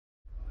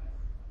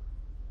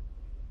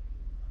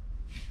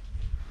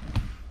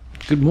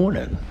Good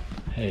morning.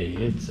 Hey,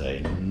 it's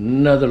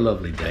another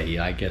lovely day.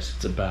 I guess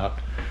it's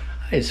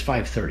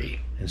 5:30,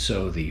 and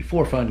so the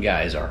four fun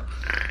guys are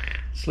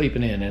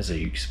sleeping in as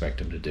you expect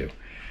them to do.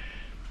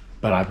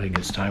 But I think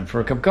it's time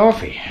for a cup of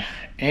coffee.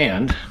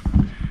 And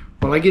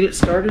while I get it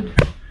started,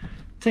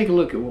 take a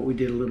look at what we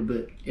did a little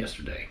bit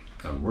yesterday.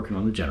 I'm working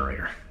on the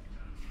generator.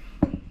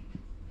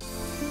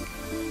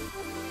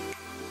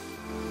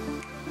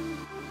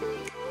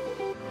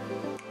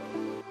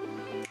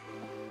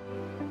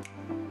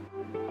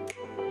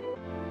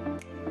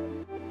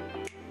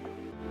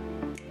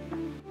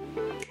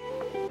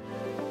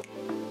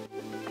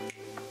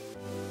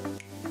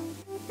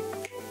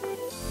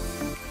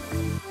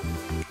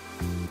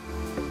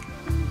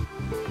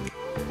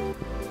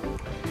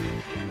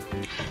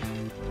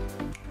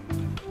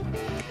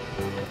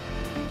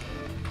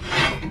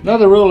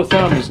 Another rule of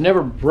thumb is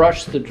never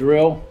brush the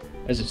drill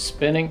as it's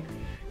spinning,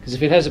 because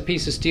if it has a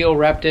piece of steel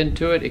wrapped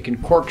into it, it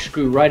can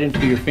corkscrew right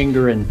into your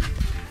finger and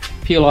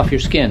peel off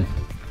your skin.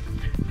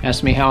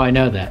 Ask me how I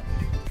know that.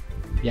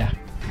 Yeah.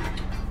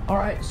 All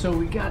right, so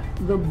we got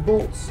the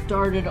bolts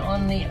started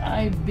on the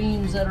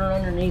I-beams that are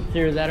underneath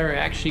there that are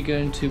actually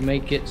going to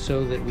make it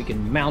so that we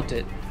can mount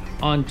it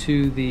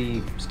onto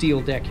the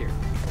steel deck here.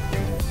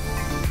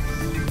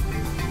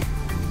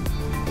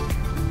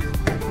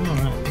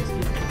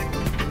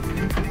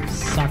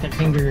 Socket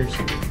fingers.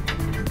 There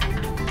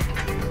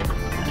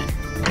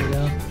we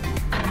go.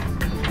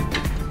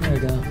 There we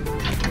go.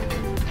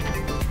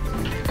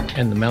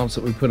 And the mounts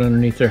that we put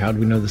underneath there, how do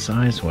we know the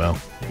size? Well,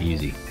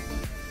 easy.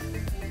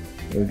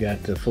 We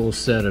got the full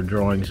set of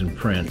drawings and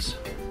prints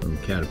from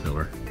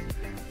Caterpillar.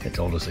 They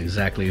told us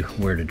exactly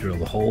where to drill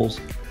the holes.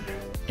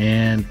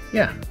 And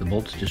yeah, the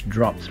bolts just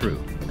drop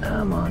through.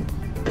 Come on.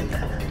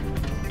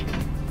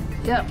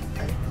 Yep.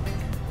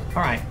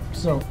 All right,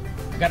 so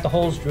got the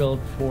holes drilled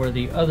for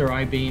the other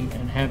I-beam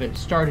and have it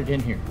started in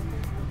here.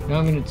 Now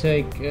I'm going to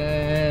take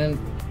and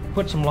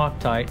put some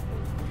Loctite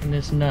in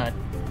this nut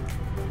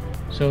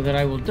so that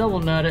I will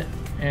double nut it,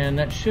 and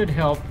that should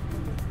help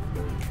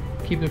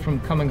keep it from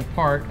coming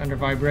apart under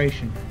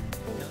vibration.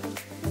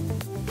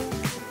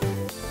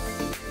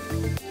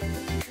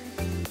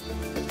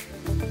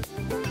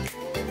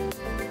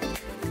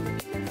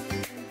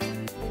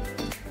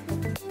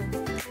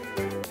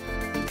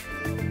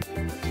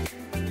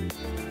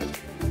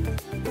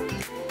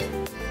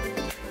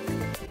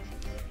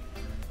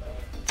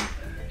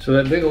 So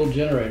that big old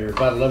generator,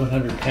 about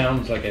 1,100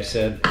 pounds, like I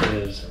said,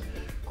 is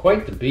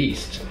quite the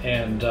beast.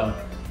 And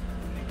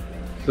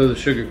throw the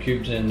sugar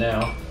cubes in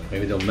now.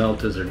 Maybe they'll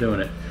melt as they're doing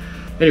it.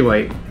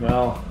 Anyway,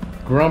 well,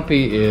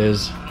 Grumpy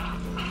is...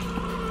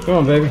 Come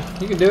on, baby.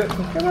 You can do it.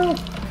 Come on.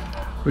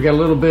 We got a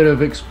little bit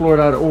of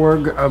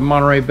Explore.org of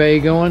Monterey Bay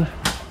going.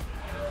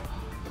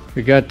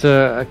 We got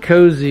a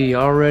cozy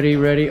already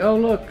ready. Oh,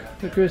 look,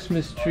 the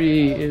Christmas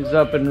tree is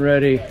up and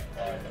ready.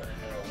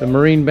 The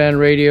Marine Band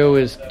radio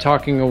is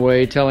talking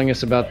away, telling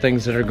us about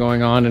things that are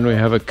going on, and we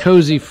have a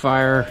cozy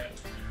fire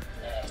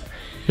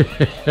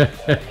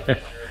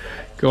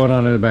going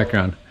on in the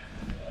background.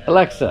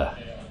 Alexa,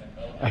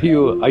 are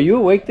you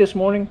awake this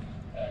morning?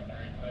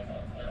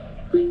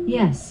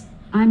 Yes,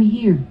 I'm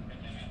here.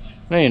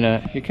 No, you're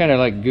not. You're kind of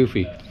like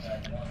Goofy.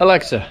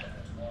 Alexa,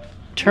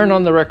 turn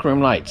on the rec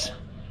room lights.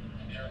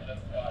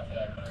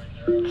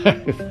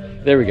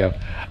 There we go.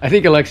 I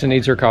think Alexa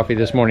needs her coffee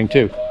this morning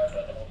too.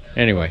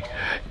 Anyway,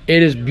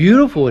 it is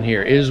beautiful in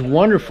here. It is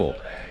wonderful.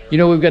 You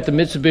know, we've got the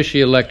Mitsubishi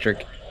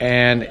Electric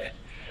and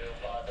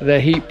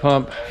the heat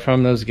pump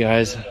from those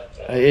guys.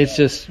 It's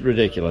just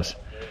ridiculous.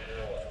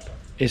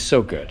 It's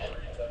so good.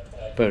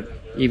 But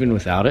even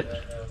without it,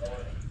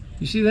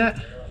 you see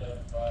that?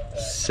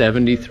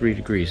 73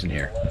 degrees in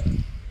here.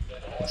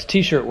 It's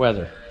t-shirt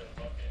weather.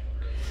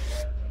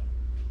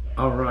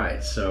 All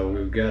right, so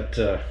we've got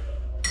that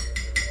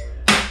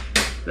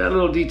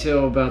little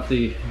detail about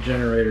the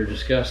generator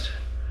discussed.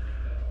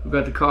 We've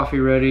got the coffee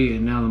ready,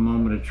 and now the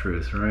moment of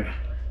truth, right?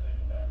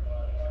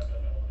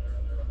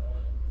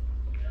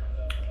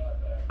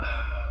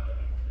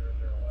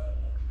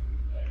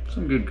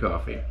 Some good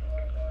coffee.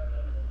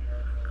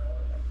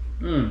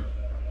 The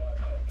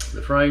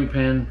Frying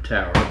Pan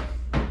Tower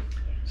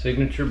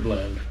Signature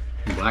Blend,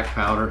 black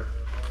powder.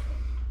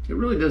 It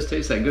really does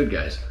taste that good,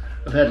 guys.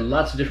 I've had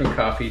lots of different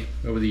coffee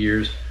over the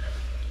years,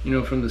 you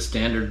know, from the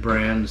standard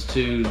brands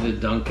to the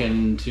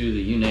Dunkin' to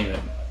the you name it.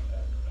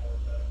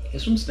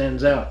 This one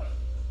stands out.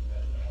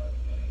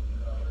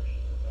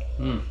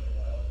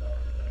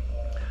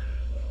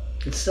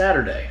 It's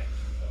Saturday.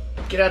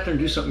 Get out there and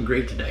do something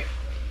great today.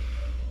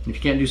 If you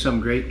can't do something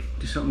great,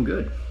 do something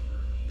good.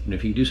 And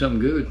if you do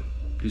something good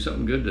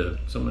to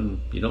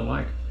someone you don't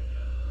like,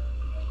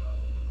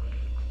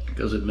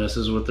 because it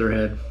messes with their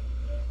head.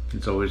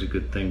 It's always a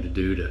good thing to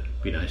do, to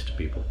be nice to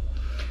people.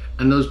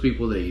 And those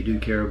people that you do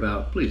care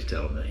about, please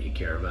tell them that you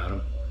care about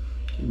them.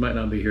 You might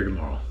not be here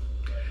tomorrow.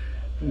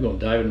 I'm going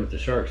diving with the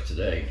sharks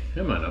today.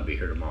 I might not be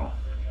here tomorrow.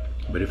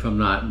 But if I'm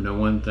not, know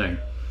one thing.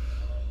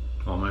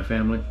 All my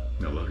family,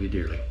 I love you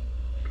dearly.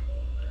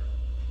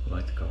 I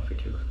like the coffee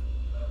too.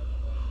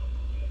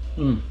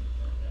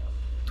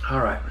 All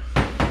right.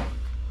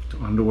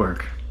 On to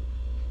work.